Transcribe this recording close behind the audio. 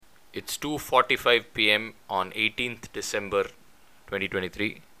It's 2:45 p.m. on 18th December 2023,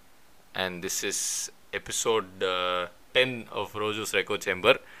 and this is episode 10 of Roju's Reco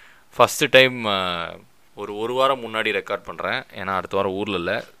Chamber. First time ஒரு வாரம் முன்னாடி record பண்ணுறேன், ஏன்னா அடுத்த வாரம் ஊரில்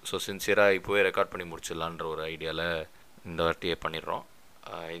இல்லை. ஸோ சின்சியராக இப்போவே ரெக்கார்ட் பண்ணி முடிச்சிடலான்ற ஒரு ஐடியாவில் இந்த வாட்டியே பண்ணிடுறோம்.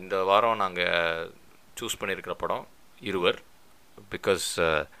 இந்த வாரம் நாங்கள் சூஸ் பண்ணியிருக்கிற படம் இருவர். பிகாஸ்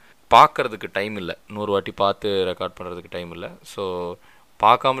பார்க்குறதுக்கு டைம் இல்லை, இன்னொரு வாட்டி பார்த்து ரெக்கார்ட் பண்ணுறதுக்கு டைம் இல்லை. ஸோ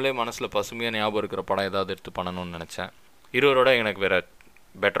பார்க்காமலே மனசில் பசுமையாக ஞாபகம் இருக்கிற படம் ஏதாவது எடுத்து பண்ணணும்னு நினச்சேன். இருவரோட எனக்கு வேறு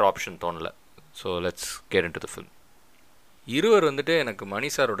பெட்டர் ஆப்ஷன் தோணலை. So let's get into the film. Iruvar வந்துட்டு எனக்கு மணி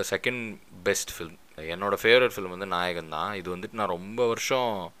சாரோட செகண்ட் பெஸ்ட் ஃபில்ம். என்னோடய ஃபேவரட் ஃபில்ம் வந்து நாயகன் தான். இது வந்துட்டு நான் ரொம்ப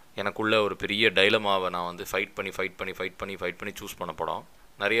வருஷம் எனக்குள்ள ஒரு பெரிய டைலமாவை நான் வந்து ஃபைட் பண்ணி சூஸ் பண்ண படம்.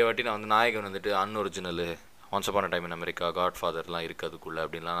 நிறைய வாட்டி நான் வந்து நாயகன் வந்துட்டு அன்ஒரிஜினலு, once upon a time in America, காட்ஃபாதர்லாம் இருக்குது அதுக்குள்ளே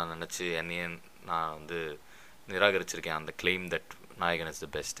அப்படின்லாம் நான் நினச்சி என்னையே நான் வந்து நிராகரிச்சிருக்கேன் அந்த கிளைம் தட் நாயகன் is the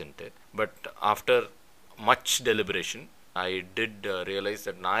பெஸ்ட்டுன்ட்டு. But after much deliberation I did realise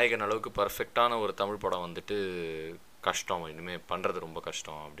that நாயகன் அளவுக்கு பர்ஃபெக்டான ஒரு தமிழ் படம் வந்துட்டு கஷ்டம், இனிமேல் பண்ணுறது ரொம்ப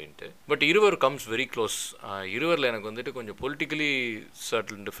கஷ்டம் அப்படின்ட்டு. பட் இருவர் கம்ஸ் வெரி க்ளோஸ். இருவரில் எனக்கு வந்துட்டு கொஞ்சம் பொலிட்டிக்கலி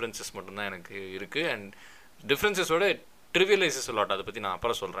சர்டன் டிஃப்ரென்சஸ் மட்டும்தான் எனக்கு இருக்குது. அண்ட் டிஃப்ரென்சஸோட ட்ரிவியலைசஸ் லாட், அதை பற்றி நான்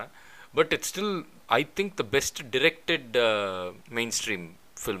அப்புறம் சொல்கிறேன். But it's still I think the best directed main stream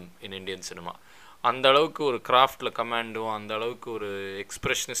film in Indian cinema. அந்த அளவுக்கு ஒரு கிராஃப்டில் கமாண்டும், அந்த அளவுக்கு ஒரு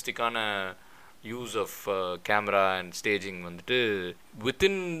எக்ஸ்ப்ரெஷனிஸ்டிக்கான use of camera and staging வந்துட்டு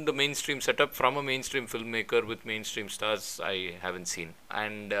within the main stream setup from a main stream film maker with main stream stars I heaven scene.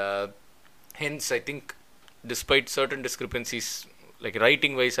 And hence I think despite certain discrepancies, like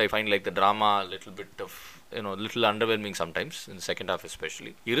writing wise I find like the drama a little bit of little underwhelming sometimes in the second half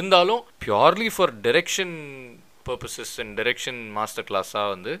especially. இருந்தாலும் purely for direction purposes and direction master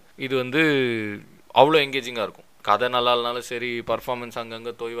class-ஆக வந்து இது வந்து அவ்வளோ எங்கேஜிங்காக இருக்கும். கதை நல்லா இல்லைனாலும் சரி, பர்ஃபார்மன்ஸ்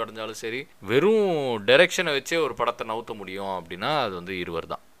அங்கங்கே தொய்வடைஞ்சாலும் சரி, வெறும் டைரெக்ஷனை வச்சே ஒரு படத்தை நவுத்த முடியும் அப்படின்னா அது வந்து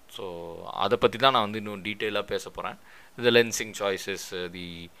இருவர் தான். ஸோ அதை பற்றி தான் நான் வந்து இன்னும் டீட்டெயிலாக பேச போகிறேன். தி lensing choices, the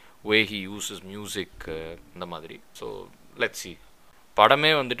way he uses music, இந்த மாதிரி. So let's see. படமே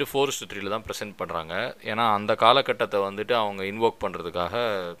வந்துட்டு 4:3 தான் ப்ரெசென்ட் பண்ணுறாங்க. ஏன்னா அந்த காலகட்டத்தை வந்துட்டு அவங்க இன்வோக் பண்ணுறதுக்காக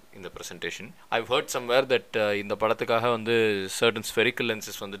இந்த presentation. I've heard somewhere that இந்த படத்துக்காக வந்து சர்டன் ஸ்பெரிக்கல்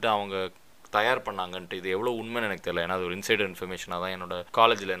லென்சஸ் வந்துட்டு அவங்க தயார் பண்ணாங்கன்ட்டு. இது எவ்வளோ உண்மைன்னு எனக்கு தெரியல, ஏன்னா அது ஒரு இன்சைடர் இன்ஃபர்மேஷனாக தான் என்னோட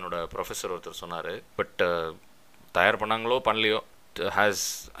காலேஜில் என்னோட ப்ரொஃபஸர் ஒருத்தர் சொன்னார். பட் தயார் பண்ணாங்களோ பண்ணலையோ, has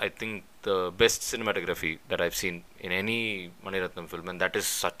I think the best cinematography that I've seen in any Mani Ratnam film, and that is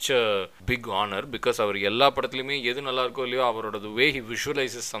such a big honor because அவர் எல்லா படத்துலையுமே எது நல்லா இருக்கோ இல்லையோ அவரோட the way he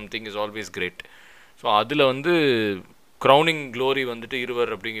visualizes something is always great. So அதில் வந்து crowning glory வந்துட்டு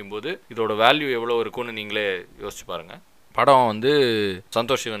இருவர் அப்படிங்கும்போது இதோட வேல்யூ எவ்வளோ இருக்கும்னு நீங்களே யோசிச்சு பாருங்கள். படம் வந்து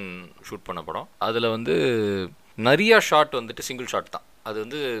சந்தோஷ் சிவன் ஷூட் பண்ண படம். அதில் வந்து நிறையா ஷாட் வந்துட்டு சிங்கிள் ஷாட் தான். அது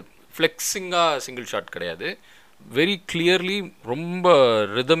வந்து ஃப்ளெக்ஸிங்காக சிங்கிள் ஷாட் கிடையாது. வெரி கிளியர்லி ரொம்ப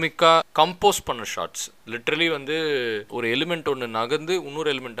ரிதமிக்காக கம்போஸ் பண்ண ஷாட்ஸ். லிட்ரலி வந்து ஒரு எலிமெண்ட் ஒன்று நகர்ந்து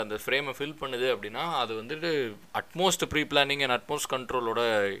இன்னொரு எலிமெண்ட் அந்த ஃப்ரேமை ஃபில் பண்ணுது அப்படின்னா அது வந்துட்டு utmost pre planning and utmost கண்ட்ரோலோட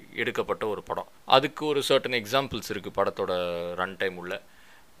எடுக்கப்பட்ட ஒரு படம். அதுக்கு ஒரு சர்டன் எக்ஸாம்பிள்ஸ் இருக்குது படத்தோட ரன் டைம் உள்ள.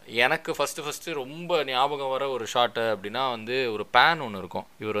 எனக்கு ஃபஸ்ட்டு ரொம்ப ஞாபகம் வர ஒரு ஷாட்டு அப்படின்னா வந்து ஒரு பேன் ஒன்று இருக்கும்.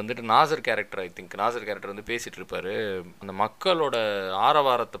 இவர் வந்துட்டு Nassar character, I think Nassar character வந்து பேசிகிட்டு இருப்பார். அந்த மக்களோட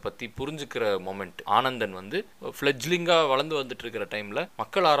ஆரவாரத்தை பற்றி புரிஞ்சுக்கிற மொமெண்ட். ஆனந்தன் வந்து ஃப்ளெஜ்லிங்காக வளர்ந்து வந்துட்டு இருக்கிற டைமில்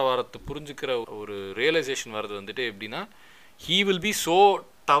மக்கள் ஆரவாரத்தை புரிஞ்சுக்கிற ஒரு ரியலைசேஷன் வர்றது வந்துட்டு எப்படின்னா, he will be so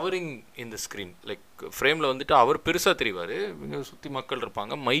towering in the screen. Like ஃப்ரேமில் வந்துட்டு அவர் பெருசாக தெரிவார், இங்கே சுற்றி மக்கள்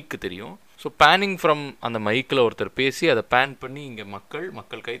இருப்பாங்க, மைக்கு தெரியும். ஸோ பேனிங் ஃப்ரம் அந்த மைக்கில் ஒருத்தர் பேசி அதை பேன் பண்ணி இங்கே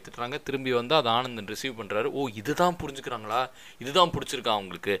மக்கள் கை தட்டுறாங்க, திரும்பி வந்து அதை ஆனந்தன் ரிசீவ் பண்ணுறாரு. ஓ, இதுதான் புரிஞ்சுக்கிறாங்களா, இதுதான் பிடிச்சிருக்கா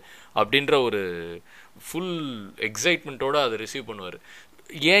அவங்களுக்கு அப்படின்ற ஒரு ஃபுல் எக்ஸைட்மெண்ட்டோடு அதை ரிசீவ் பண்ணுவார்.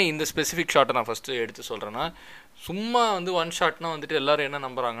 ஏன் இந்த ஸ்பெசிஃபிக் ஷாட்டை நான் ஃபஸ்ட்டு எடுத்து சொல்கிறேன்னா, சும்மா வந்து ஒன் ஷாட்னால் வந்துட்டு எல்லோரும் என்ன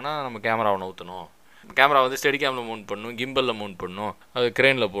நம்புகிறாங்கன்னா நம்ம கேமராவை நவுத்தணும், கேமரா வந்து ஸ்டெடி கேமில் மவுண்ட் பண்ணணும், கிம்பலில் மவுண்ட் பண்ணணும், அது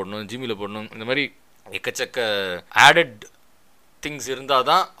கிரெயினில் போடணும், ஜிம்மியில் போடணும், இந்த மாதிரி எக்கச்சக்க ஆடட் திங்ஸ் இருந்தால்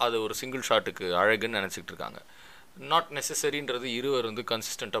தான் அது ஒரு சிங்கிள் ஷாட்டுக்கு அழகுன்னு நினச்சிக்கிட்டு இருக்காங்க. நாட் நெசசரின்றது இருவர் வந்து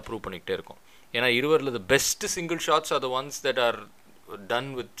கன்சிஸ்டண்ட்டாக ப்ரூவ் பண்ணிக்கிட்டே இருக்கும். ஏன்னா இருவரில் the best single shots are the ones that are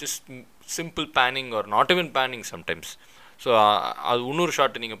done with just simple panning or not even panning sometimes. So அது இன்னொரு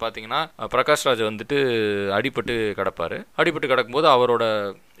ஷாட்டு நீங்கள் பார்த்தீங்கன்னா, பிரகாஷ் ராஜ் வந்துட்டு அடிபட்டு கிடக்கும்போது அவரோட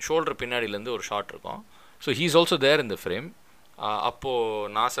ஷோல்டர் பின்னாடியிலேருந்து ஒரு ஷாட் இருக்கும். So he is also there in the frame. அப்போது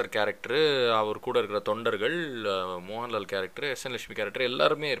நாசர் கேரக்டரு, அவர் கூட இருக்கிற தொண்டர்கள், மோகன்லால் கேரக்டரு, எஸ்என் லட்சுமி கேரக்டர்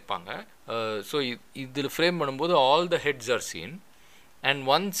எல்லாருமே இருப்பாங்க. ஸோ இதில் ஃப்ரேம் பண்ணும்போது all the heads are seen. And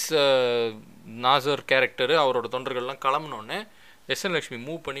once Nasser character அவரோட தொண்டர்கள்லாம் கிளம்பினோடனே எஸ்என் லட்சுமி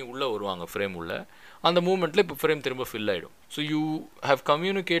மூவ் பண்ணி உள்ளே வருவாங்க ஃப்ரேம் உள்ள. அந்த மூமெண்ட்டில் இப்போ ஃப்ரேம் திரும்ப ஃபில் ஆகிடும். So you have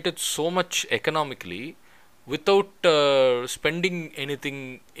communicated so much economically without spending anything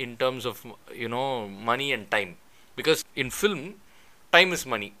in terms of money and time, because in film time is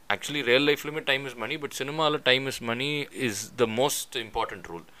money. Actually real life லுமே time is money, but cinema time is money is the most important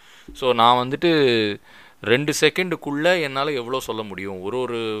rule. So நான் வந்துட்டு 2 செகண்டுக்குள்ளே என்னால் எவ்வளோ சொல்ல முடியும்,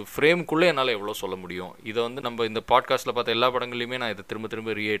 ஒரு ஃப்ரேமுக்குள்ளே என்னால் எவ்வளோ சொல்ல முடியும். இதை வந்து நம்ம இந்த பாட்காஸ்ட்டில் பார்த்த எல்லா படங்கள்லையுமே நான் இதை திரும்ப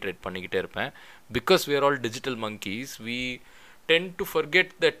திரும்ப ரீஹைட்ரேட் பண்ணிக்கிட்டே இருப்பேன். Because we are all digital monkeys, we tend to forget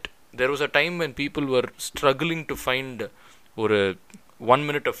that there was a time when people were struggling to find ஒரு 1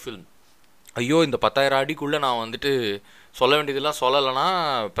 minute of film. ஐயோ இந்த 10,000 அடிக்குள்ளே நான் வந்துட்டு சொல்ல வேண்டியதெல்லாம் சொல்லலைன்னா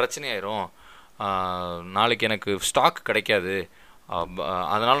பிரச்சனையாயிரும், நாளைக்கு எனக்கு ஸ்டாக் கிடைக்காது,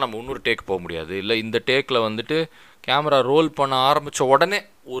 அதனால் நம்ம இன்னொரு டேக் போக முடியாது, இல்லை இந்த டேக்கில் வந்துட்டு கேமரா ரோல் பண்ண ஆரம்பித்த உடனே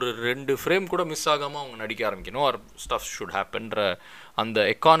ஒரு 2 ஃப்ரேம் கூட மிஸ் ஆகாமல் அவங்க நடிக்க ஆரம்பிக்கணும், ஆர் ஸ்டஃப் ஷுட் ஹேப்பன்ற அந்த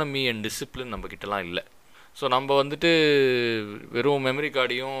எக்கானமி அண்ட் டிசிப்ளின் நம்மக்கிட்டலாம் இல்லை. ஸோ நம்ம வந்துட்டு வெறும் மெமரி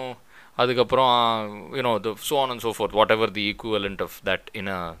கார்டையும் அதுக்கப்புறம் so on and so forth, whatever the equivalent of that in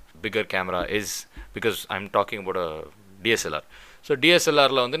a bigger camera is, because I'm talking about a DSLR. So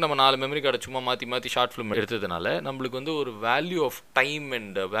டிஎஸ்எல்ஆரில் வந்து நம்ம 4 மெமரி கார்டை சும்மா மாற்றி ஷார்ட் ஃபிலிம் எடுத்ததுனால நம்மளுக்கு வந்து ஒரு value of time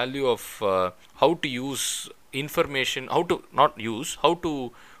and value of how to use information, how to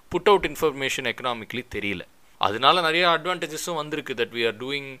put out information economically தெரியல. அதனால நிறைய அட்வான்டேஜஸும் வந்திருக்கு, that we are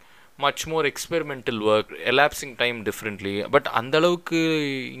doing much more experimental work, எலாப்சிங் time differently. But அந்தளவுக்கு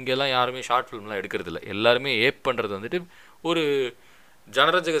இங்கெல்லாம் யாருமே ஷார்ட் ஃபிலிம்லாம் எடுக்கிறது இல்லை. எல்லாருமே ஏப் பண்ணுறது வந்துட்டு ஒரு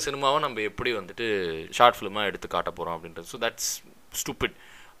ஜனரஜக சினிமாவை நம்ம எப்படி வந்துட்டு ஷார்ட் ஃபிலிமாக எடுத்து காட்ட போகிறோம் அப்படின்றது. So that's stupid.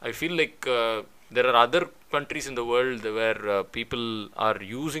 I feel like there are other countries in the world where people are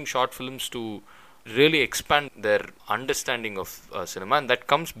using short films to really expand their understanding of cinema, and that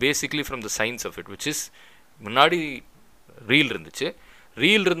comes basically from the science of it, which is முன்னாடி reel இருந்துச்சு,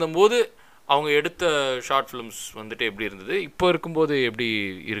 reel இருந்தபோது அவங்க எடுத்த short films வந்துட்டு எப்படி இருந்தது, இப்போ இருக்கும்போது எப்படி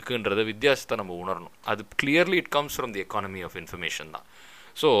இருக்குன்றத வித்தியாசத்தை நம்ம உணரணும். அது clearly it comes from the economy of information தான்.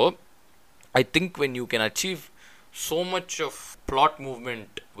 So I think when you can achieve so much of plot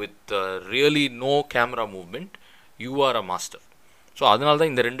movement with really no camera movement, you are a master. So அதனால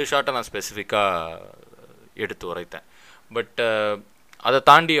தான் இந்த 2 ஷாட்டை நான் ஸ்பெசிஃபிக்காக எடுத்து உரைத்தேன். பட் அதை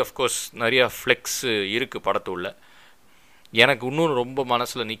தாண்டி of course நிறையா ஃப்ளெக்ஸ் இருக்குது படத்துள்ள. எனக்கு இன்னும் ரொம்ப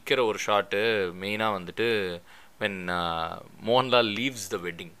மனசில் நிற்கிற ஒரு ஷாட்டு மெயினாக வந்துட்டு when Mohanlal leaves the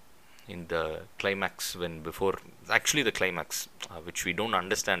wedding in the climax, when before actually the climax, which we don't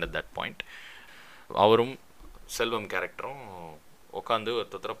understand at that point, அவரும் செல்வம் கேரக்டரும் உட்காந்து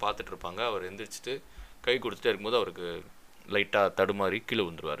ஒருத்தர பார்த்துட்டு இருப்பாங்க. அவர் எந்திரிச்சிட்டு கை கொடுத்துட்டே இருக்கும்போது அவருக்கு லைட்டாக தடுமாறி கீழே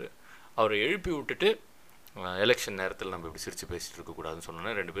வந்துடுவார். அவரை எழுப்பி விட்டுட்டு எலெக்ஷன் நேரத்தில் நம்ம இப்படி சிரித்து பேசிகிட்டு இருக்கக்கூடாதுன்னு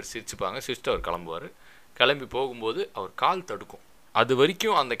சொன்னோன்னே 2 பேர் சிரிச்சுப்பாங்க. சிரிச்சுட்டு அவர் கிளம்புவார். கிளம்பி போகும்போது அவர் கால் தடுக்கும். அது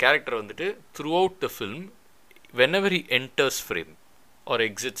வரைக்கும் அந்த கேரக்டர் வந்துட்டு through out the film whenever he enters frame or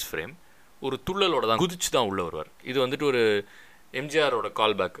exits frame ஒரு துள்ளலோட தான் குதிச்சு தான் உள்ளே வருவார். இது வந்துட்டு ஒரு எம்ஜிஆரோட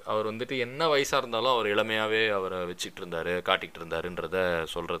கால்பேக். அவர் வந்துட்டு என்ன வயசாக இருந்தாலும் அவர் இளமையாகவே அவரை வச்சுக்கிட்டு இருந்தார், காட்டிக்கிட்டு இருந்தாருன்றத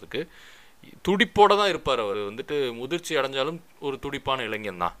சொல்கிறதுக்கு துடிப்போடு தான் இருப்பார். அவர் வந்துட்டு முதிர்ச்சி அடைஞ்சாலும் ஒரு துடிப்பான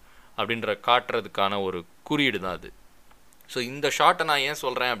இளைஞன் தான் அப்படின்ற காட்டுறதுக்கான ஒரு குறியீடு தான் அது. ஸோ இந்த ஷாட்டை நான் ஏன்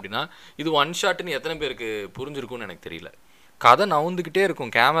சொல்கிறேன் அப்படின்னா, இது 1 ஷாட்டுன்னு எத்தனை பேருக்கு புரிஞ்சிருக்கும்னு எனக்கு தெரியல. கதை நவுந்துக்கிட்டே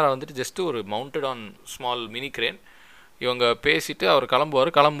இருக்கும், கேமரா வந்துட்டு ஜஸ்ட்டு ஒரு mounted on small mini crane. இவங்க பேசிவிட்டு அவர்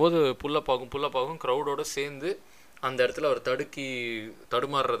கிளம்பும்போது புல்லப்பாகும் க்ரௌடோடு சேர்ந்து அந்த இடத்துல அவர்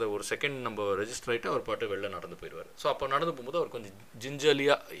தடுமாறுறத ஒரு செகண்ட் நம்ம ரெஜிஸ்டர் ஆகிட்டு அவர் பாட்டு வெளில நடந்து போயிடுவார். ஸோ அப்போ நடந்து போகும்போது அவர் கொஞ்சம்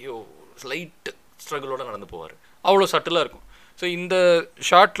ஜிஞ்சலியாக ஸ்லைட் ஸ்ட்ரகிளோடு நடந்து போவார். அவ்வளோ சட்டிலாக இருக்கும். ஸோ இந்த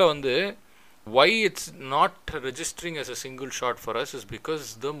ஷாட்டில் வந்து why it's not registering as a single shot for us is because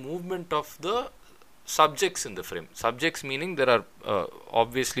the movement of the subjects in the frame. Subjects meaning there are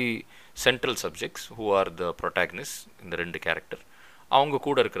obviously central subjects who are the protagonists in the 2 character. அவங்க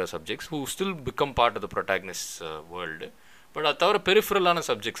கூட இருக்கிற subjects who still become part of the protagonist world. But அது தவிர பெரிஃபரலான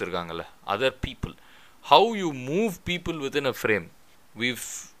subjects இருக்காங்கல்ல, other people. How you move people within a frame. We've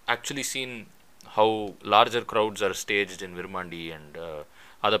actually seen how larger crowds are staged in Virmandi, and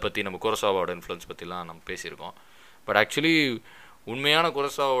அதை பற்றி நம்ம குரோசாவாவோட influence பற்றிலாம் நம்ம பேசியிருக்கோம். But actually உண்மையான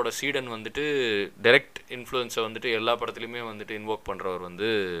குரோசாவாவோட சீடன் வந்துட்டு டைரக்ட் இன்ஃப்ளூயன்ஸை வந்துட்டு எல்லா படத்துலையுமே வந்துட்டு இன்வோக் பண்ணுறவர் வந்து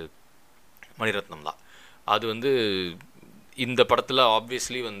மணிரத்னம் தான். அது வந்து இந்த படத்தில்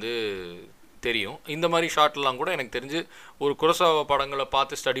ஆப்வியஸ்லி வந்து தெரியும். இந்த மாதிரி ஷார்ட்லாம் கூட எனக்கு தெரிஞ்சு ஒரு குரோசாவா படங்களை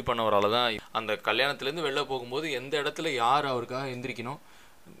பார்த்து ஸ்டடி பண்ணவரால் தான் அந்த கல்யாணத்துலேருந்து வெளில போகும்போது எந்த இடத்துல யார் அவருக்காக எந்திரிக்கணும்,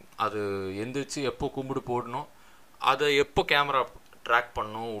 அது எந்திரிச்சு எப்போ கும்பிடு போடணும், அதை எப்போ கேமரா ட்ராக்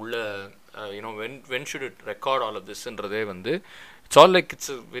பண்ணணும், உள்ள when should it record all of this ன்றதே வந்து it's all like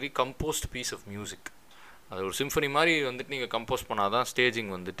it's a very composed piece of music. அது ஒரு சிம்ஃபனி மாதிரி வந்துட்டு நீங்கள் கம்போஸ் பண்ணால் தான்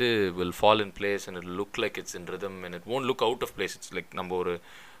ஸ்டேஜிங் வந்துட்டு will fall in place and it look like it's in rhythm and it won't look out of place. It's like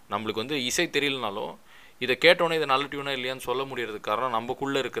நம்மளுக்கு வந்து இசை தெரியலனாலும் இதை கேட்டோன்னே இதை நல்ல டியூனாக இல்லையான்னு சொல்ல முடியறதுக்கு காரணம்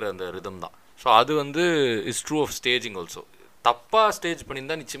நமக்குள்ளே இருக்கிற அந்த ரிதம் தான். ஸோ அது வந்து is true of staging also. தப்பாக ஸ்டேஜ்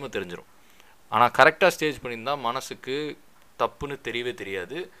பண்ணியிருந்தால் நிச்சயமாக தெரிஞ்சிடும். ஆனால் கரெக்டாக ஸ்டேஜ் பண்ணியிருந்தால் மனசுக்கு தப்புன்னு தெரியவே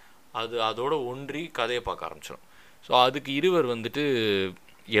தெரியாது. அது அதோட ஒன்றி கதையை பார்க்க ஆரம்பிச்சிடும். ஸோ அதுக்கு இருவர் வந்துட்டு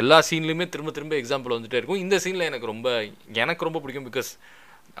எல்லா சீன்லையுமே திரும்ப திரும்ப எக்ஸாம்பிள் வந்துகிட்டே இருக்கும். இந்த சீனில் எனக்கு ரொம்ப பிடிக்கும். Because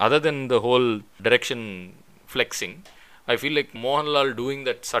other then the whole direction flexing, I feel like Mohanlal doing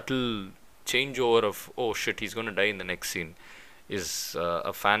that subtle changeover of oh shit he's going to die in the next scene is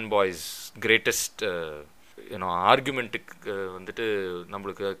a fanboy's greatest ஆர்குமெண்ட்டுக்கு வந்துட்டு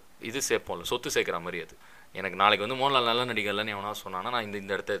நம்மளுக்கு இது சேர்ப்போம்ல, சொத்து சேர்க்குற மாதிரி. அது எனக்கு நாளைக்கு வந்து மோகன்லால் நல்ல நடிகர்லன்னு எவனா சொன்னான்னா நான்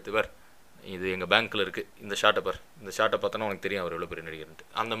இந்த இடத்த எடுத்துவர், இது எங்கள் பேங்க்கில் இருக்குது, இந்த ஷாட்டை பார்த்தோன்னா உனக்கு தெரியும் அவர் எவ்வளோ பெரிய நடிகர்ன்ட்டு.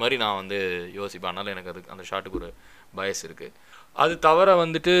 அந்த மாதிரி நான் வந்து யோசிப்பேன். அதனால் எனக்கு அது அந்த ஷாட்டுக்கு ஒரு பயஸ் இருக்குது. அது தவிர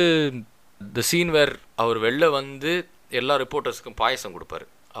வந்துட்டு த சீன் வேர் அவர் வெளில வந்து எல்லா ரிப்போர்ட்டர்ஸுக்கும் பாயசம் கொடுப்பாரு.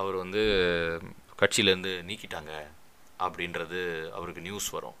 அவர் வந்து கட்சியிலேருந்து நீக்கிட்டாங்க அப்படின்றது அவருக்கு நியூஸ்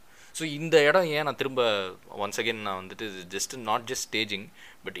வரும். ஸோ இந்த இடம் ஏன் நான் திரும்ப ஒன்ஸ் அகெயின் நான் வந்துட்டு not just staging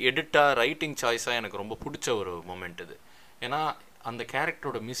but எடிட்டாக writing சாய்ஸாக எனக்கு ரொம்ப பிடிச்ச ஒரு மொமெண்ட் இது. ஏன்னா அந்த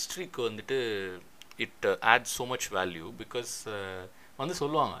கேரக்டரோட மிஸ்ட்ரிக்கு வந்துட்டு it add so much value. Because வந்து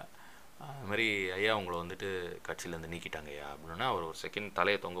சொல்லுவாங்க அது மாதிரி ஐயா உங்களை வந்துட்டு கட்சியிலேருந்து நீக்கிட்டாங்க ஐயா அப்படின்னா அவர் ஒரு செகண்ட்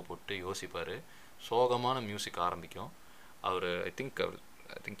தலையை தொங்க போட்டு யோசிப்பார். சோகமான மியூசிக் ஆரம்பிக்கும். அவர் ஐ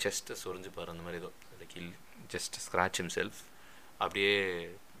திங்க் செஸ்ட்டை சொரிஞ்சுப்பார். அந்த மாதிரி ஏதோ like hill just scratch himself. அப்படியே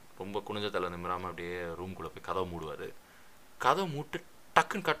ரொம்ப குனிஞ்ச தலை நிமிராமல் அப்படியே ரூம்குள்ளே போய் கதவை மூடுவார். கதவை மூட்டு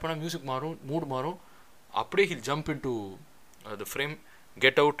டக்குன்னு கட் பண்ணால் மியூசிக் மாறும், மூடு மாறும். அப்படியே hill jump in to the frame,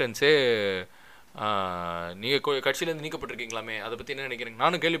 get out and say நீங்கள் கட்சியிலேருந்து நீக்கப்பட்டிருக்கீங்களாமே, அதை பற்றி என்ன நினைக்கிறீங்க?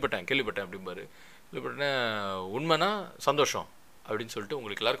 நானும் கேள்விப்பட்டேன் அப்படிம்பாரு. கேள்விப்பட்டேன், உண்மைனா சந்தோஷம் அப்படின்னு சொல்லிட்டு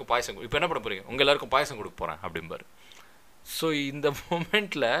உங்களுக்கு எல்லாருக்கும் பாயசம், இப்போ என்ன பண்ண போகிறீங்க, உங்கள் எல்லாருக்கும் பாயசம் கொடுக்க போகிறேன் அப்படிம்பாரு. ஸோ இந்த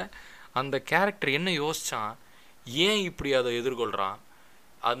மூமெண்ட்டில் அந்த கேரக்டர் என்ன யோசித்தான், ஏன் இப்படி அதை எதிர்கொள்கிறான்,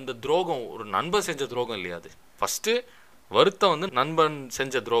 அந்த துரோகம் ஒரு நண்பன் செஞ்ச துரோகம் இல்லையா, அது ஃபஸ்ட்டு வருத்தம் வந்து நண்பன்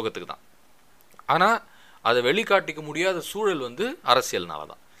செஞ்ச துரோகத்துக்கு தான். ஆனால் அதை வெளிக்காட்டிக்க முடியாத சூழல் வந்து அரசியல்னால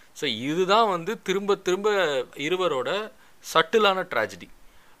தான். ஸோ இதுதான் வந்து திரும்ப திரும்ப இருவரோட சட்டிலான ட்ராஜடி.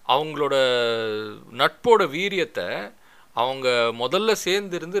 அவங்களோட நட்போட வீரியத்தை அவங்க முதல்ல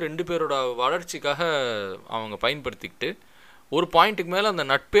சேர்ந்துருந்து 2 பேரோட வளர்ச்சிக்காக அவங்க பயன்படுத்திக்கிட்டு ஒரு பாயிண்ட்டுக்கு மேலே அந்த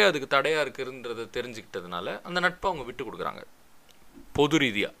நட்பே அதுக்கு தடையாக இருக்குன்றதை தெரிஞ்சுக்கிட்டதுனால அந்த நட்பை அவங்க விட்டு கொடுக்குறாங்க பொது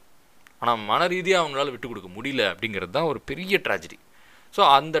ரீதியாக. ஆனால் மன ரீதியாக அவங்களால விட்டு கொடுக்க முடியல அப்படிங்கிறது தான் ஒரு பெரிய ட்ராஜடி. ஸோ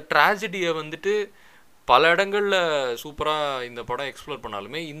அந்த ட்ராஜடியை வந்துட்டு பல இடங்களில் சூப்பராக இந்த படம் எக்ஸ்ப்ளோர்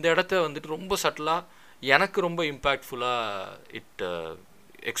பண்ணாலுமே இந்த இடத்த வந்துட்டு ரொம்ப சட்டிலாக எனக்கு ரொம்ப இம்பேக்ட்ஃபுல்லாக இட்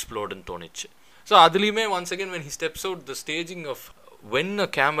எக்ஸ்ப்ளோர்டுன்னு தோணிச்சு. ஸோ அதுலேயுமே once again when he steps out the staging of when a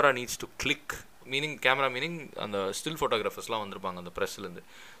camera needs to click, meaning அந்த ஸ்டில் ஃபோட்டோகிராஃபர்ஸ்லாம் வந்திருப்பாங்க அந்த ப்ரெஸ்லேருந்து.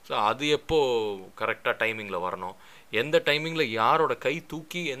 ஸோ அது எப்போது கரெக்டாக டைமிங்கில் வரணும், எந்த டைமிங்கில் யாரோட கை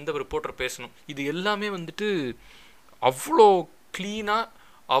தூக்கி எந்த ரிப்போர்ட்டர் பேசணும், இது எல்லாமே வந்துட்டு அவ்வளோ க்ளீனாக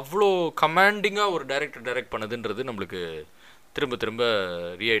அவ்வளோ கமாண்டிங்காக ஒரு டைரக்டர் டைரக்ட் பண்ணுதுன்றது நம்மளுக்கு திரும்ப திரும்ப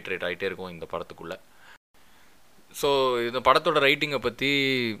ரீஐட்ரேட் ஆகிட்டே இருக்கும் இந்த படத்துக்குள்ளே. ஸோ இந்த படத்தோட ரைட்டிங்கை பற்றி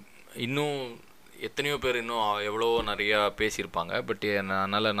இன்னும் எத்தனையோ பேர் இன்னும் எவ்வளோ நிறையா பேசியிருப்பாங்க. பட் ஏன்னா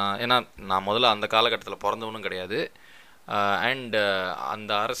நான் முதல்ல அந்த காலகட்டத்தில் பிறந்தவனும் கிடையாது. அண்ட்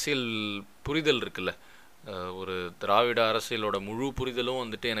அந்த அரசியல் புரிதல் இருக்குல்ல, ஒரு திராவிட அரசியலோட முழு புரிதலும்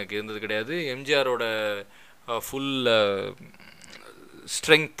வந்துட்டு எனக்கு இருந்தது கிடையாது. எம்ஜிஆரோட ஃபுல்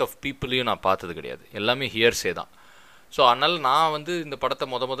ஸ்ட்ரெங்க் ஆஃப் பீப்புளையும் நான் பார்த்தது கிடையாது. எல்லாமே ஹியர்ஸே தான். ஸோ அதனால் நான் வந்து இந்த படத்தை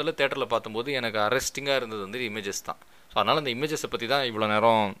முதல்ல தேட்டரில் பார்க்கும்போது எனக்கு அரெஸ்டிங்காக இருந்தது வந்து இமேஜஸ் தான். ஸோ அதனால் அந்த இமேஜஸை பற்றி தான் இவ்வளோ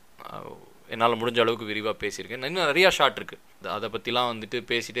நேரம் என்னால் முடிஞ்ச அளவுக்கு விரிவாக பேசியிருக்கேன். இன்னும் நிறையா ஷாட் இருக்குது, அதை பற்றிலாம் வந்துட்டு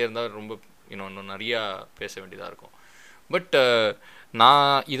பேசிகிட்டே இருந்தால் ரொம்ப இன்னும் நிறையா பேச வேண்டியதாக இருக்கும். பட்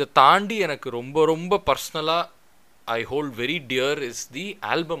நான் இதை தாண்டி எனக்கு ரொம்ப ரொம்ப பர்சனலாக ஐ hold very dear is the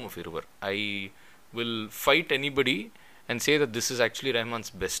album of இருவர். I will fight anybody and say that this is actually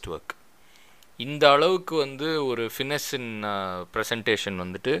Rahman's best work. இந்த அளவுக்கு வந்து ஒரு ஃபினஸ் இன் ப்ரெசன்டேஷன்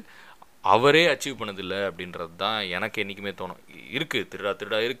வந்துட்டு அவரே அச்சீவ் பண்ணதில்லை அப்படின்றது தான் எனக்கு என்றைக்குமே தோணும். இருக்குது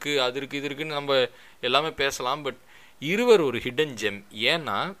திருடா இருக்குது, அது இருக்குது, இது இருக்குதுன்னு நம்ம எல்லாமே பேசலாம். பட் இருவர் ஒரு ஹிடன் ஜெம்.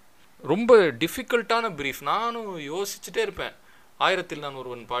 ஏன்னா ரொம்ப டிஃபிகல்ட்டான ப்ரீஃப். நானும் யோசிச்சுட்டே இருப்பேன். 1000 நான்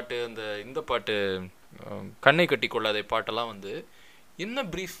ஒருவன் பாட்டு, இந்த பாட்டு கண்ணை கட்டி கொள்ளாதே பாட்டெல்லாம் வந்து என்ன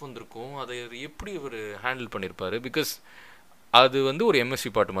ப்ரீஃப் வந்திருக்கும், அதை எப்படி இவர் ஹேண்டில் பண்ணியிருப்பார். பிகாஸ் அது வந்து ஒரு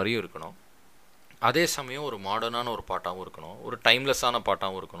எம்எஸ்சி பாட்டு மாதிரியும் இருக்கணும், அதே சமயம் ஒரு மாடர்னான ஒரு பாட்டாகவும் இருக்கணும், ஒரு டைம்லெஸ்ஸான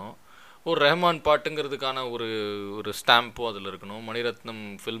பாட்டாகவும் இருக்கணும், ஒரு ரஹ்மான் பாட்டுங்கிறதுக்கான ஒரு ஸ்டாம்பும் அதில் இருக்கணும், மணிரத்னம்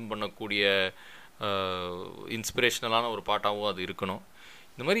ஃபில்ம் பண்ணக்கூடிய இன்ஸ்பிரேஷ்னலான ஒரு பாட்டாகவும் அது இருக்கணும்.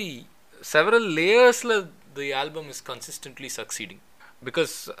 இந்த மாதிரி several லேயர்ஸில் the album is consistently succeeding.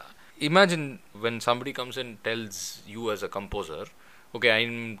 Because imagine when somebody comes and tells you as a composer, okay,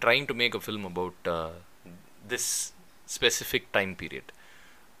 I'm trying to make a film about this specific time period,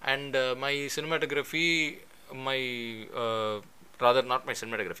 and my cinematography, my rather not my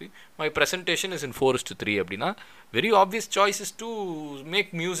cinematography, my presentation is in 4:3 அப்படின்னா very obvious choice is to make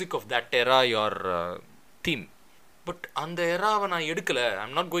music of that era your theme. But அந்த எராவை நான் எடுக்கலை.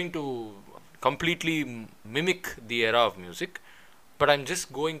 I'm not going to completely mimic the era of music, but I'm just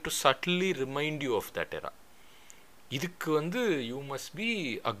going to subtly remind you of that era. இதுக்கு வந்து you must be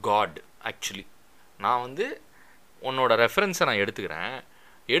a god actually. நான் வந்து உன்னோட ரெஃபரன்ஸை நான்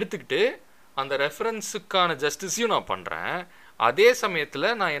எடுத்துக்கிட்டு அந்த ரெஃபரன்ஸுக்கான ஜஸ்டிஸையும் நான் பண்ணுறேன், அதே சமயத்தில்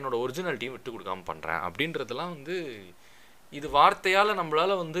நான் என்னோடய ஒரிஜினாலிட்டியும் விட்டு கொடுக்காமல் பண்ணுறேன் அப்படின்றதெல்லாம் வந்து இது வார்த்தையால்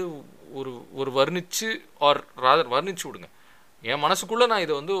நம்மளால் வந்து ஒரு வர்ணித்து வர்ணிச்சு விடுங்க. என் மனசுக்குள்ளே நான்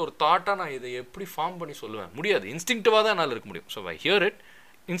இதை வந்து ஒரு தாட்டாக நான் இதை எப்படி ஃபார்ம் பண்ணி சொல்லுவேன் முடியாது. இன்ஸ்டிங்க்டிவாக தான் என்னால் இருக்க முடியும். So I here it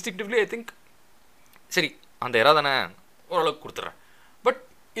இன்ஸ்டிங்க்டிவ்லி. I think சரி அந்த எரா தானே ஓரளவுக்கு கொடுத்துட்றேன், பட்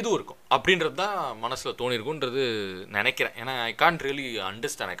இதுவும் இருக்கும் அப்படின்றது தான் மனசில் தோணிருக்குன்றது நினைக்கிறேன். ஏன்னா I can't really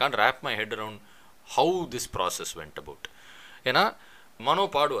understand, I can't rape my head around how this process went about. ஏன்னா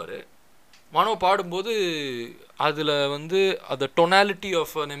மனோ பாடும்போது அதில் வந்து அந்த tonality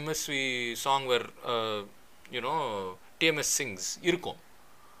of an MSV song where you know TMS Singh இருக்கும்.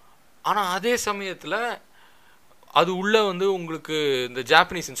 ஆனால் அதே சமயத்தில் அது உள்ளே வந்து உங்களுக்கு இந்த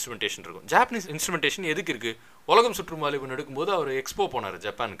ஜாப்பனீஸ் இன்ஸ்ட்ருமெண்டேஷன் இருக்கும். ஜாப்பனீஸ் இன்ஸ்ட்ருமெண்டேஷன் எதுக்கு இருக்குது? உலகம் சுற்றும் வாலிபன் எடுக்கும்போது அவர் எக்ஸ்போ போனார்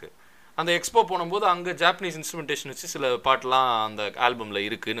ஜப்பானுக்கு. அந்த எக்ஸ்போ போனும்போது அங்கே ஜாப்பனீஸ் இன்ஸ்ட்ருமெண்டேஷன் வச்சு சில பாட்டெலாம் அந்த ஆல்பமில்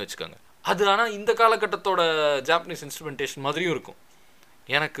இருக்குதுன்னு வச்சுக்கோங்க. அது ஆனால் இந்த காலகட்டத்தோட ஜாப்பனீஸ் இன்ஸ்ட்ருமெண்டேஷன் மாதிரியும் இருக்கும்.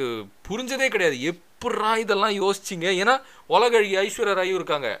 எனக்கு புரிஞ்சதே கிடையாது எப்படா இதெல்லாம் யோசிச்சிங்க. ஏன்னா உலகழகி ஐஸ்வர்யா ராயும்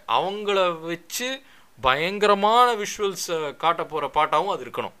இருக்காங்க, அவங்கள வச்சு பயங்கரமான விஷுவல்ஸ் காட்ட போகிற பாட்டாகவும் அது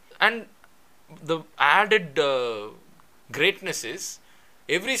இருக்கணும். And the added greatness is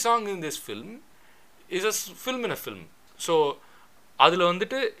every song in this film is a film in a film. So அதில்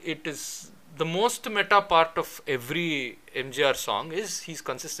வந்துட்டு it is the most meta part of every MGR song is he's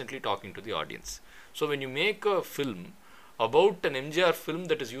consistently talking to the audience. So when you make a film about an MGR film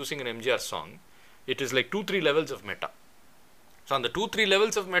that is using an MGR song, it is like 2-3 levels of meta. So அந்த 2-3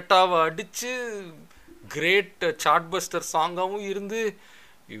 levels of metaவை அடித்து great சார்ட்பஸ்டர் சாங்காகவும் இருந்து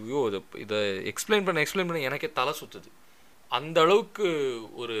ஐயோ இதை explain பண்ண எனக்கே தலை சுற்றுது. அந்த அளவுக்கு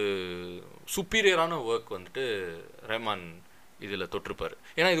ஒரு சுப்பீரியரான ஒர்க் வந்துட்டு ரஹ்மான் இதில் தொட்டிருப்பார்.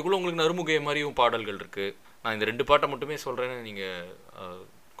 ஏன்னா இதுக்குள்ளே உங்களுக்கு நறுமுகை மாதிரியும் பாடல்கள் இருக்குது. நான் இந்த 2 பாட்டை மட்டுமே சொல்கிறேன்னு நீங்கள்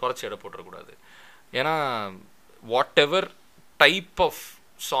குறைச்சி எடை போட்டுறக்கூடாது. ஏன்னா whatever type of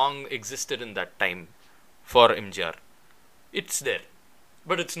song existed in that time for MGR, it's there,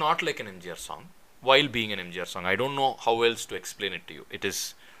 but it's not like an MGR song while being an MGR song. I don't know how else to explain it to you. It is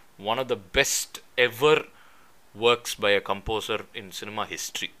one of the best ever works by a composer in cinema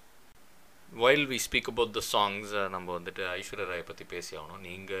history. While we speak about the songs, நம்ம வந்துட்டு ஐஸ்வர்யா ராயை பற்றி பேசி ஆகணும்.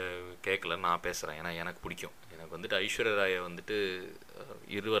 நீங்கள் கேட்கல, நான் பேசுகிறேன். ஏன்னா எனக்கு பிடிக்கும். எனக்கு வந்துட்டு ஐஸ்வர்யா ராயை வந்துட்டு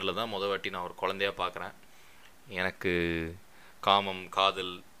இருவரில் தான் வாட்டி நான் ஒரு குழந்தையாக பார்க்குறேன். எனக்கு காமம்,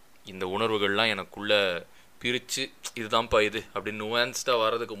 காதல், இந்த உணர்வுகள்லாம் எனக்குள்ளே பிரித்து இதுதான்ப்பா இது அப்படின்னு நுவான்ஸ்டாக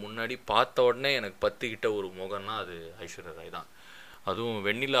வர்றதுக்கு முன்னாடி பார்த்த உடனே எனக்கு பற்றிக்கிட்ட ஒரு முகம்னா அது ஐஸ்வர்யா ராய் தான். அதுவும்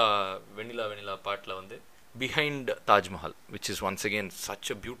வெண்ணிலா பாட்டில் வந்து behind Taj Mahal, which is once again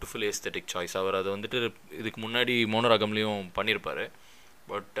such a beautiful aesthetic choice. அவர் அதை வந்துட்டு இதுக்கு முன்னாடி மௌனராகம்லேயும் பண்ணியிருப்பார்.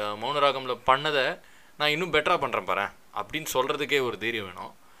 பட் மௌனராகமில் பண்ணதை நான் இன்னும் பெட்டராக பண்ணுறேன் பாரு அப்படின்னு சொல்கிறதுக்கே ஒரு தைரியம்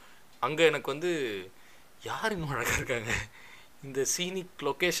வேணும். அங்கே எனக்கு வந்து யார் இன்னும் அழகாக இருக்காங்க, இந்த சீனிக்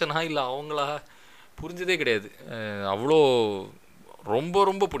லொக்கேஷனாக இல்லை அவங்களா புரிஞ்சதே கிடையாது. அவ்வளோ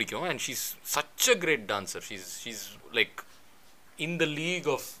ரொம்ப பிடிக்கும். And she's such a great dancer. She's like in the league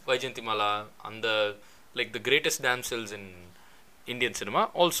of Vyjayanthimala, அந்த like the greatest dancers in Indian cinema,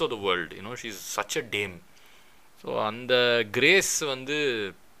 also the world. You know she's such a dame. So அந்த கிரேஸ் வந்து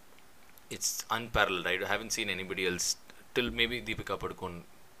it's unparalleled. I haven't seen anybody else till maybe Deepika Padukone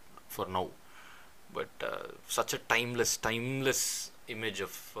for now. But such a timeless image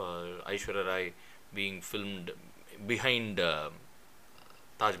of Aishwarya Rai being filmed behind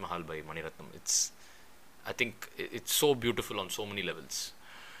Taj Mahal by Mani Ratnam. I think it's so beautiful on so many levels.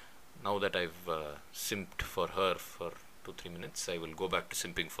 Now that I've simped for her for 2-3 minutes, I will go back to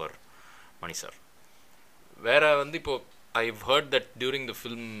simping for Mani sir. Where I've heard that during the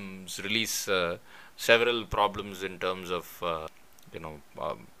film's release, several problems in terms of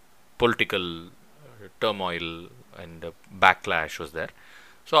political turmoil and backlash was there.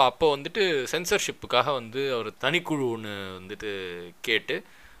 So அப்போ வந்துட்டு சென்சர்ஷிப்புக்காக வந்து அவர் தனிக்குழு ஒன்று வந்துட்டு கேட்டு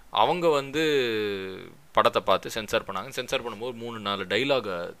அவங்க வந்து படத்தை பார்த்து சென்சார் பண்ணாங்க. சென்சார் பண்ணும்போது 3-4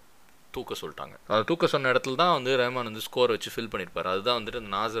 டைலாகை தூக்க சொல்லிட்டாங்க. அதை தூக்க சொன்ன இடத்துல தான் வந்து ரஹ்மான் வந்து ஸ்கோர் வச்சு ஃபில் பண்ணியிருப்பார். அதுதான் வந்துட்டு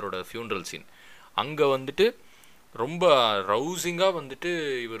அந்த நாசரோட ஃபியூனரல் சீன். அங்கே வந்துட்டு ரொம்ப ரவுசிங்காக வந்துட்டு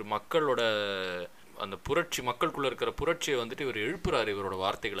இவர் மக்களோட அந்த புரட்சி, மக்களுக்குள்ளே இருக்கிற புரட்சியை வந்துட்டு இவர் எழுப்புறாரு இவரோட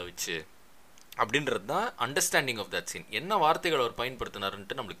வார்த்தைகளை வச்சு. அப்படின்றது தான் அண்டர்ஸ்டாண்டிங் ஆஃப் தட் சீன். என்ன வார்த்தைகள் அவர்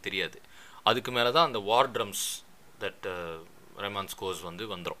பயன்படுத்தினாருன்ட்டு நம்மளுக்கு தெரியாது. அதுக்கு மேலே தான் அந்த war drums that Rahman scores வந்து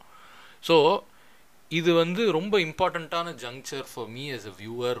வந்துடும். ஸோ இது வந்து ரொம்ப இம்பார்ட்டண்ட்டான junction for me as a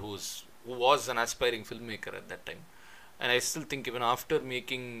viewer who was an aspiring filmmaker at that time. And I still think even after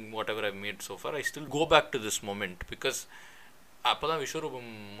making whatever I've made so far, I still go back to this moment because அப்போ தான்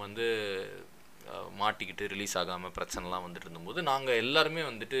விஸ்வரூபம் வந்து மாட்டிக்கிட்டு release ஆகாமல் பிரச்சனைலாம் வந்துட்டு இருந்தபோது நாங்கள் எல்லாருமே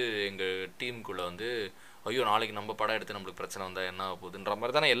வந்துட்டு எங்கள் டீமுக்குள்ளே வந்து ஐயோ நாளைக்கு நம்ம படம் எடுத்து நம்மளுக்கு பிரச்சனை வந்தால் என்ன போகுதுன்ற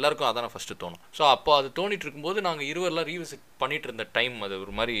மாதிரி தானே எல்லாருக்கும் அதானே ஃபஸ்ட்டு தோணும். ஸோ அப்போ அது தோணிட்டு இருக்கும்போது நாங்கள் இருவரெலாம் ரீவிசிட் பண்ணிகிட்டு இருந்த டைம் அது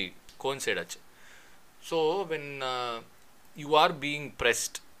ஒரு மாதிரி கோயின்சைட் ஆச்சு. So when you are being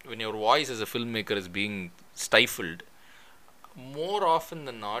pressed, when your voice as a filmmaker is being stifled, more often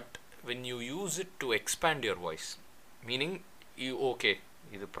than not when you use it to expand your voice, meaning you okay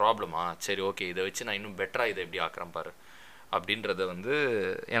இது ப்ராப்ளமா, சரி okay இதை வச்சு நான் இன்னும் பெட்டராக இதை எப்படி ஆக்குறேன் பாரு அப்படின்றத வந்து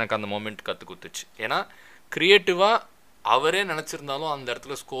எனக்கு அந்த மோமெண்ட் கற்றுக் கொடுத்துச்சு. ஏன்னா க்ரியேட்டிவாக அவரே நினச்சிருந்தாலும் அந்த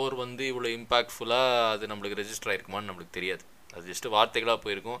இடத்துல ஸ்கோர் வந்து இவ்வளோ இம்பேக்ட்ஃபுல்லாக அது நம்மளுக்கு ரெஜிஸ்டர் ஆகிருக்குமான்னு நம்மளுக்கு தெரியாது. அது ஜஸ்ட்டு வார்த்தைகளாக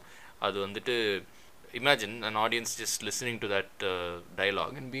போயிருக்கும். அது வந்துட்டு imagine an audience just listening to that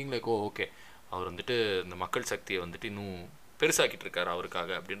dialogue and being like, oh okay அவர் வந்துட்டு இந்த மக்கள் சக்தியை வந்துட்டு இன்னும் பெருசாக்கிட்டு இருக்காரு அவருக்காக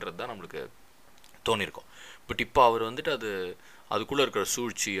அப்படின்றது தான் நம்மளுக்கு தோணியிருக்கோம். பட் இப்போ அவர் வந்துட்டு அதுக்குள்ளே இருக்கிற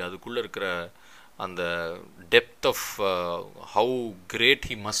சூழ்ச்சி, அதுக்குள்ளே இருக்கிற அந்த depth of how great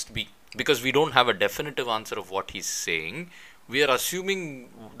he must be, because we don't have a definitive answer of what he's saying. We are assuming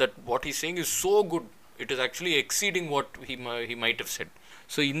that what he's saying is so good, it is actually exceeding what he might have said.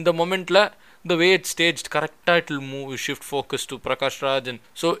 So in the momentல the way it's staged correctly, it will move, shift focus to Prakash Raj, and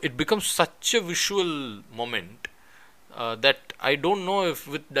so it becomes such a visual moment that I don't know if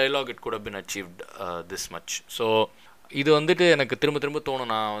with dialogue it could have been achieved this much. So இது வந்துட்டு எனக்கு திரும்ப திரும்ப தோணும்,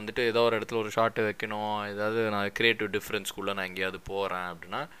 நான் வந்துட்டு ஏதோ ஒரு இடத்துல ஒரு ஷார்ட்டு வைக்கணும், ஏதாவது நான் க்ரியேட்டிவ் டிஃப்ரென்ஸ்குள்ளே நான் எங்கேயாவது போகிறேன்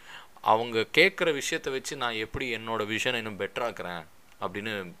அப்படின்னா அவங்க கேட்குற விஷயத்தை வச்சு நான் எப்படி என்னோடய விஷனை இன்னும் பெட்டராக்குறேன்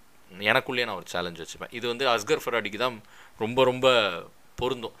அப்படின்னு எனக்குள்ளேயே நான் ஒரு சேலஞ்ச் வச்சுப்பேன். இது வந்து அஸ்கர் ஃபராடிக்கு தான் ரொம்ப ரொம்ப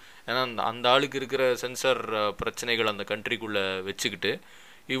பொருந்தும். ஏன்னா அந்த ஆளுக்கு இருக்கிற சென்சார் பிரச்சனைகள் அந்த கண்ட்ரிக்குள்ளே வச்சுக்கிட்டு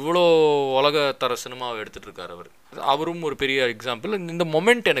இவ்வளோ உலகத்தர சினிமாவை எடுத்துகிட்டு இருக்கார் அவர். அவரும் ஒரு பெரிய எக்ஸாம்பிள். இந்த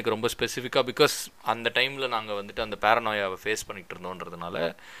மொமெண்ட் எனக்கு ரொம்ப ஸ்பெசிஃபிக்காக, பிகாஸ் அந்த டைமில் நாங்கள் வந்துட்டு அந்த பேரனாயாவை ஃபேஸ் பண்ணிகிட்டு இருந்தோன்றதுனால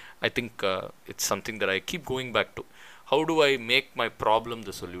I think it's something that I keep going back to. How do I make my problem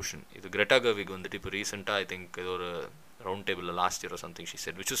the solution? இது கிரெட்டா கர்விக் வந்துட்டு இப்போ ரீசெண்டாக ஐ திங்க் இது ஒரு ரவுண்ட் டேபிளில் last year something she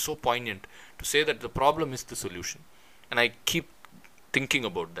said which is so point to say that the problem is the solution. And I keep thinking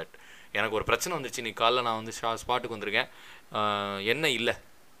about that. எனக்கு ஒரு பிரச்சனை வந்துச்சு, நீ காலைல நான் வந்து ஸ்பாட்டுக்கு வந்திருக்கேன், என்ன இல்லை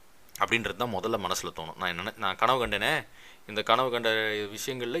அப்படின்றது தான் முதல்ல மனசில் தோணும். நான் கனவு கண்டேனே, இந்த கனவு கண்ட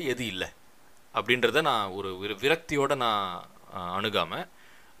விஷயங்களில் எது இல்லை அப்படின்றத நான் ஒரு விரக்தியோடு நான் அணுகாமல்,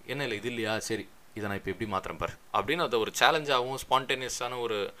 என்ன இல்லை இது இல்லையா, சரி இதை நான் இப்போ எப்படி மாத்திரம் பார் அப்படின்னு அதை ஒரு சேலஞ்சாகவும் ஸ்பான்டேனியஸான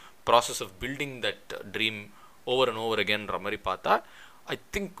ஒரு process of building that dream over and over அகேன்ற மாதிரி பார்த்தா I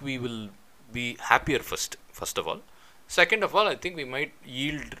think we will be happier first of all. Second of all, I think we might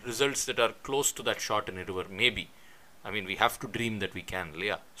yield results that are close to that shot in Iruvar, maybe. I mean, we have to dream that we can,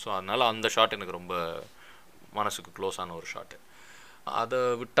 இல்லையா? So அதனால் அந்த shot எனக்கு ரொம்ப மனசுக்கு க்ளோஸான ஒரு shot. அதை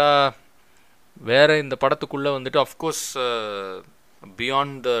விட்டால் வேறு இந்த படத்துக்குள்ளே வந்துட்டு of course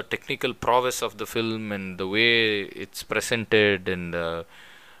beyond the technical prowess of the film and the way it's presented and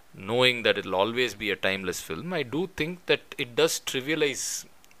knowing that it'll always be a timeless film, I do think that it does trivialize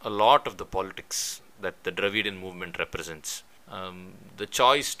a lot of the politics that the Dravidian movement represents. The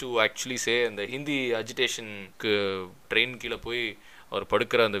choice to actually say அந்த Hindi அஜிடேஷனுக்கு train கீழே போய் அவர்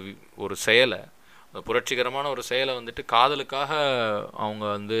படுக்கிற அந்த ஒரு செயலை, அந்த புரட்சிகரமான ஒரு செயலை வந்துட்டு காதலுக்காக அவங்க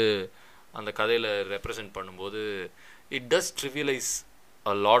வந்து அந்த கதையில் ரெப்ரசன்ட் பண்ணும்போது it does trivialize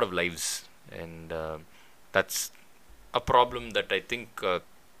a lot of lives, and that's a problem that I think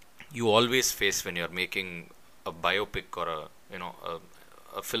you always face when you're making a biopic or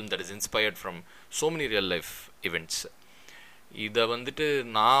a film that is inspired from so many real life events. இதை வந்துட்டு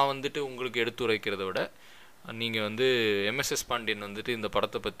நான் வந்துட்டு உங்களுக்கு எடுத்துரைக்கிறத விட நீங்கள் வந்து MSS Pandian வந்துட்டு இந்த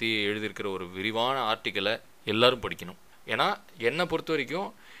படத்தை பற்றி எழுதியிருக்கிற ஒரு விரிவான ஆர்டிக்கலை எல்லோரும் படிக்கணும். ஏன்னா என்னை பொறுத்த வரைக்கும்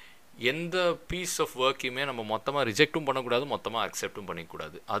எந்த பீஸ் ஆஃப் ஒர்க்கையுமே நம்ம மொத்தமாக ரிஜெக்டும் பண்ணக்கூடாது, மொத்தமாக அக்செப்டும்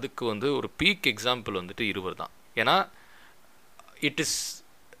பண்ணிக்கூடாது. அதுக்கு வந்து ஒரு பீக் எக்ஸாம்பிள் வந்துட்டு இருவர் தான். ஏன்னா it is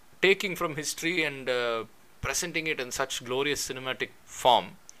taking from history and presenting it in such glorious cinematic form,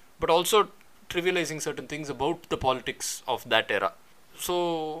 but also trivializing certain things about the politics of that era. So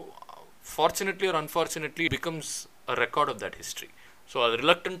fortunately or unfortunately becomes a record of that history. So அது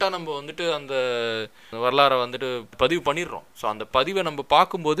ரிலக்டண்ட்டாக நம்ம வந்துட்டு அந்த வரலாறை வந்துட்டு பதிவு பண்ணிடுறோம். So அந்த பதிவை நம்ம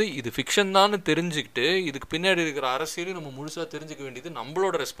பார்க்கும்போது இது ஃபிக்ஷன் தான் தெரிஞ்சுக்கிட்டு இதுக்கு பின்னாடி இருக்கிற அரசியலையும் நம்ம முழுசாக தெரிஞ்சுக்க வேண்டியது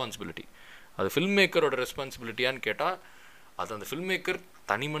நம்மளோட ரெஸ்பான்சிபிலிட்டி. அது ஃபில்ம் மேக்கரோட ரெஸ்பான்சிபிலிட்டியான்னு கேட்டால் அது அந்த ஃபில்ம் மேக்கர்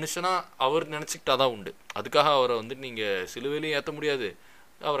தனி மனுஷனாக அவர் நினச்சிக்கிட்டா தான் உண்டு. அதுக்காக அவரை வந்துட்டு நீங்கள் சிலுவையிலையும் ஏற்ற முடியாது,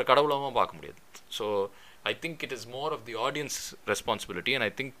 அவரை கடவுளாகவும் பார்க்க முடியாது. So I think it is more of the audience responsibility, and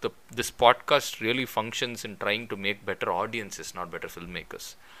I think this podcast really functions in trying to make better audiences, not better filmmakers.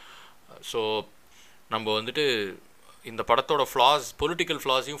 So நம்ம வந்துட்டு இந்த படத்தோட ஃப்ளாஸ், பொலிட்டிக்கல்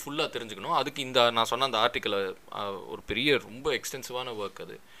ஃப்ளாஸையும் ஃபுல்லாக தெரிஞ்சுக்கணும். அதுக்கு இந்த நான் சொன்ன அந்த ஆர்டிக்கலை ஒரு பெரிய ரொம்ப எக்ஸ்டென்சிவான ஒர்க்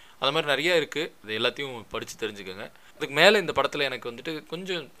அது. அது மாதிரி நிறையா இருக்குது, இது எல்லாத்தையும் படித்து தெரிஞ்சுக்கோங்க. அதுக்கு மேலே இந்த படத்தில் எனக்கு வந்துட்டு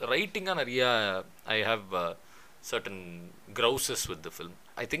கொஞ்சம் ரைட்டிங்காக நிறையா I have certain grouses with the film.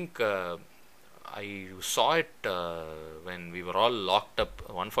 I think I saw it when we were all locked up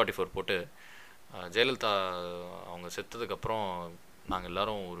 144 போட்டு ஜெயலலிதா அவங்க செத்ததுக்கப்புறம் நாங்கள்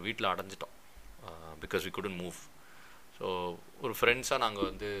எல்லோரும் ஒரு வீட்டில் அடைஞ்சிட்டோம். Because we couldn't move. So ஒரு ஃப்ரெண்ட்ஸாக நாங்கள்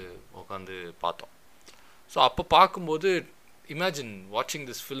வந்து உட்காந்து பார்த்தோம். ஸோ அப்போ பார்க்கும்போது இமேஜின் வாட்சிங்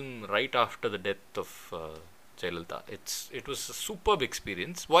this film right after the death of Jayalalitha. It was a superb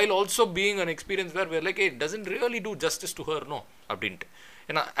experience, while also being an experience where we're like, hey, it doesn't really do justice to her, no, abdint.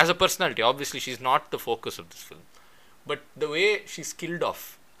 And as a personality, obviously she's not the focus of this film, but the way she's killed off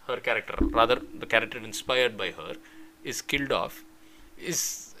her character, rather the character inspired by her is killed off, is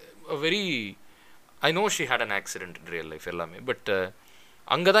a very, I know she had an accident in real life ellame, but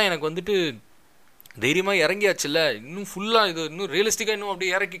அங்கே தான் எனக்கு வந்துட்டு தைரியமாக இறங்கியாச்சுல்ல, இன்னும் ஃபுல்லாக இது இன்னும் ரியலிஸ்டிக்காக இன்னும்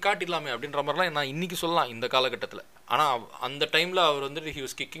அப்படியே இறக்கி காட்டிடலாமே அப்படின்ற மாதிரிலாம் நான் இன்றைக்கி சொல்லலாம் இந்த காலகட்டத்தில். ஆனால் அந்த டைமில் அவர் வந்துட்டு he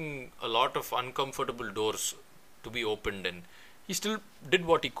was kicking a lot of uncomfortable doors to be opened and he still did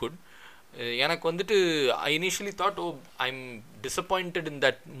what he could. எனக்கு வந்துட்டு I initially thought, oh, I'm disappointed in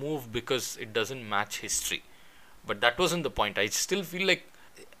that move because it doesn't match history, but that wasn't the point. I still feel like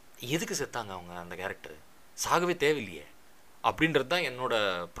எதுக்கு செத்தாங்க அவங்க அந்த character, சாகவே தேவையில்லையே அப்படின்றது தான் என்னோட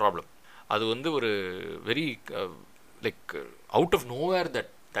ப்ராப்ளம். அது வந்து ஒரு very like out of nowhere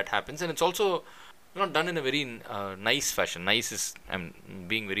that happens, and it's also not done in a very nice fashion. Nice is, I'm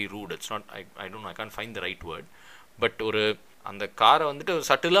being very rude, it's not, I don't know, I can't find the right word, but ஒரு அந்த காரை வந்துட்டு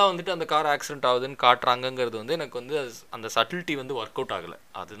சட்டிலாக வந்துட்டு அந்த car accident ஆகுதுன்னு காட்டுறாங்கங்கிறது வந்து எனக்கு வந்து அந்த சட்டிலிட்டி வந்து ஒர்க் அவுட் ஆகலை.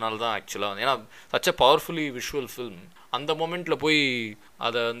 அதனால தான் ஆக்சுவலாக வந்து, ஏன்னா such a powerfully visual film, அந்த மொமெண்ட்டில் போய்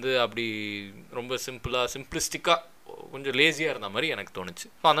அதை வந்து அப்படி ரொம்ப சிம்பிளிஸ்டிக்காக கொஞ்சம் லேசியாக இருந்த மாதிரி எனக்கு தோணுச்சு.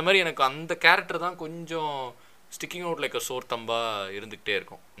 ஸோ அந்த மாதிரி எனக்கு அந்த கேரக்டர் தான் கொஞ்சம் sticking out like a sore தம்பாக இருந்துக்கிட்டே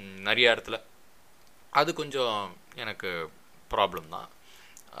இருக்கும் நிறைய இடத்துல. அது கொஞ்சம் எனக்கு ப்ராப்ளம் தான்.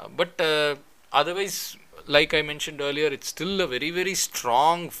 But otherwise, like I mentioned earlier, it's still a very very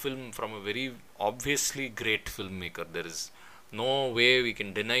strong film from a very obviously great filmmaker. There is no way we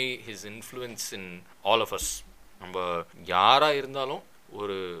can deny his influence in all of us. நம்ம யாராக இருந்தாலும்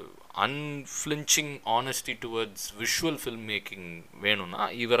ஒரு unflinching honesty towards visual film making வேணும்னா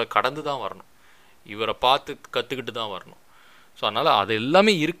இவரை கடந்து தான் வரணும், இவரை பார்த்து கற்றுக்கிட்டு தான் வரணும். ஸோ அதனால் அது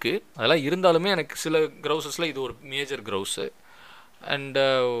எல்லாமே இருக்குது. அதெல்லாம் இருந்தாலுமே எனக்கு சில க்ரௌசஸில் இது ஒரு major க்ரௌஸு. And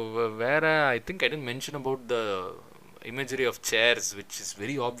where I think I didn't mention about the imagery of chairs, which is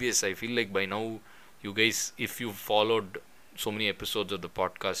very obvious. I feel like by now you guys, if you followed so many episodes of the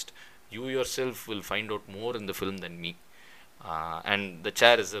podcast, you yourself will find out more in the film than me. And the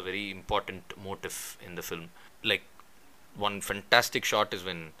chair is a very important motif in the film. Like one fantastic shot is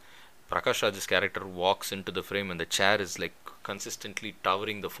when Prakash Raj's character walks into the frame and the chair is like consistently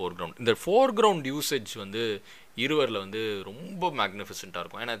towering the foreground. இந்த foreground usage வந்து இருவரில் வந்து ரொம்ப மேக்னிஃபிசென்ட்டாக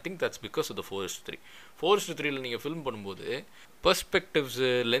இருக்கும். And I think that's because of the 4:3. 4:3ல நீங்கள் film பண்ணும்போது பெர்ஸ்பெக்டிவ்ஸு,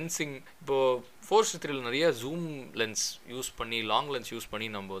 lensing, இப்போது 4:3ல நிறையா ஜூம் லென்ஸ் யூஸ் பண்ணி, லாங் லென்ஸ் யூஸ் பண்ணி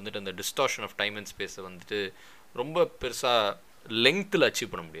நம்ம வந்துட்டு அந்த டிஸ்டார்ஷன் ஆஃப் டைம் அண்ட் ஸ்பேஸை வந்துட்டு ரொம்ப பெருசாக லெங்க்த்தில்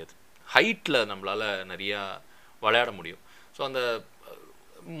அச்சீவ் பண்ண முடியாது. ஹைட்டில் நம்மளால் நிறையா விளையாட முடியும். ஸோ அந்த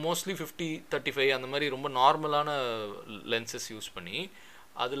மோஸ்ட்லி 50-35 அந்த மாதிரி ரொம்ப நார்மலான லென்சஸ் யூஸ் பண்ணி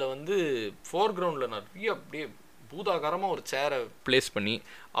அதில் வந்து ஃபோர்க்ரவுண்டில் நிறைய அப்படியே பூதாகாரமாக ஒரு சேரை ப்ளேஸ் பண்ணி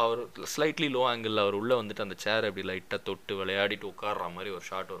அவர் ஸ்லைட்லி லோ ஆங்கிளில் அவர் உள்ளே வந்துட்டு அந்த சேரை அப்படி லைட்டாக தொட்டு விளையாடிட்டு உட்கார்ற மாதிரி ஒரு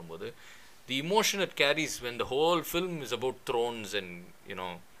ஷாட் வரும்போது தி emotion it carries when the whole film is about Thrones and you know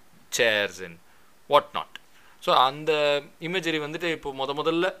chairs and what not. So அந்த இமேஜரி வந்துட்டு இப்போ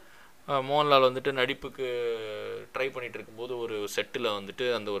முதல்ல மோகன்லால் வந்துட்டு நடிப்புக்கு ட்ரை பண்ணிகிட்டு இருக்கும்போது ஒரு செட்டில் வந்துட்டு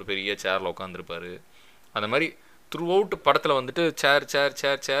அந்த ஒரு பெரிய சேரில் உட்காந்துருப்பார். அந்த மாதிரி த்ரூ அவுட் படத்தில் வந்துட்டு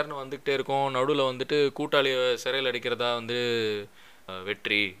சேர்னு வந்துக்கிட்டே இருக்கும். நடுவில் வந்துட்டு கூட்டாளியை சிறையில் அடிக்கிறதா வந்து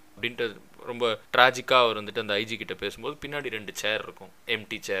வெற்றி அப்படின்ட்டு ரொம்ப ட்ராஜிக்காக அவர் வந்துட்டு அந்த ஐஜி கிட்ட பேசும்போது பின்னாடி 2 சேர் இருக்கும்,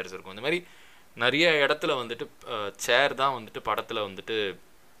 எம்டி சேர்ஸ் இருக்கும். அந்த மாதிரி நிறைய இடத்துல வந்துட்டு சேர் தான் வந்துட்டு படத்தில் வந்துட்டு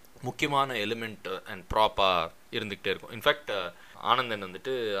முக்கியமான எலிமெண்ட் அண்ட் ப்ராப்பாக இருந்துக்கிட்டே இருக்கும். இன்ஃபேக்ட் ஆனந்தன்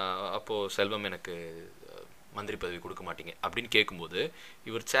வந்துட்டு அப்போது செல்வம் எனக்கு மந்திரி பதவி கொடுக்க மாட்டீங்க அப்படின்னு கேட்கும்போது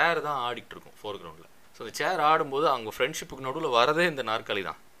இவர் சேர் தான் ஆடிக்கிட்டு இருக்கும் ஃபோர் கிரவுண்டில். ஸோ அந்த சேர் ஆடும்போது அவங்க ஃப்ரெண்ட்ஷிப்புக்கு நடுவில் வரதே இந்த நாற்காலி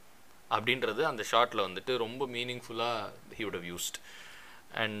தான் அப்படின்றது அந்த ஷார்ட்டில் வந்துட்டு ரொம்ப மீனிங்ஃபுல்லாக he would have used.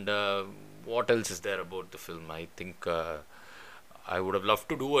 And what else is there about the film? I think I would have loved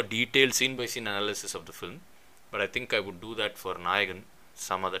to do a detailed scene by scene analysis of the film, but I think I would do that for Nayagan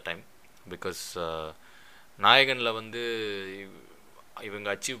some other time, because நாயகனில் வந்து இவங்க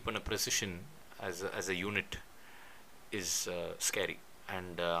achieve பண்ண precision as a unit is scary.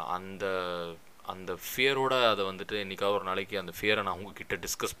 And அந்த அந்த ஃபியரோட அதை வந்துட்டு என்றைக்காவது ஒரு நாளைக்கு அந்த ஃபியரை நான் உங்ககிட்ட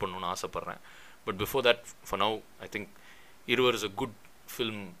டிஸ்கஸ் பண்ணணுன்னு ஆசைப்பட்றேன். But before that, for now, I think இருவர் is a good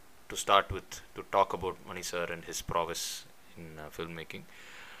film to start with, to talk about Mani sir and his prowess in filmmaking.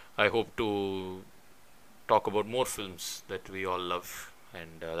 I hope to talk about more films that we all love,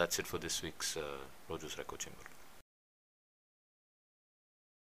 and that's it for this week's Roju's Reco Chamber.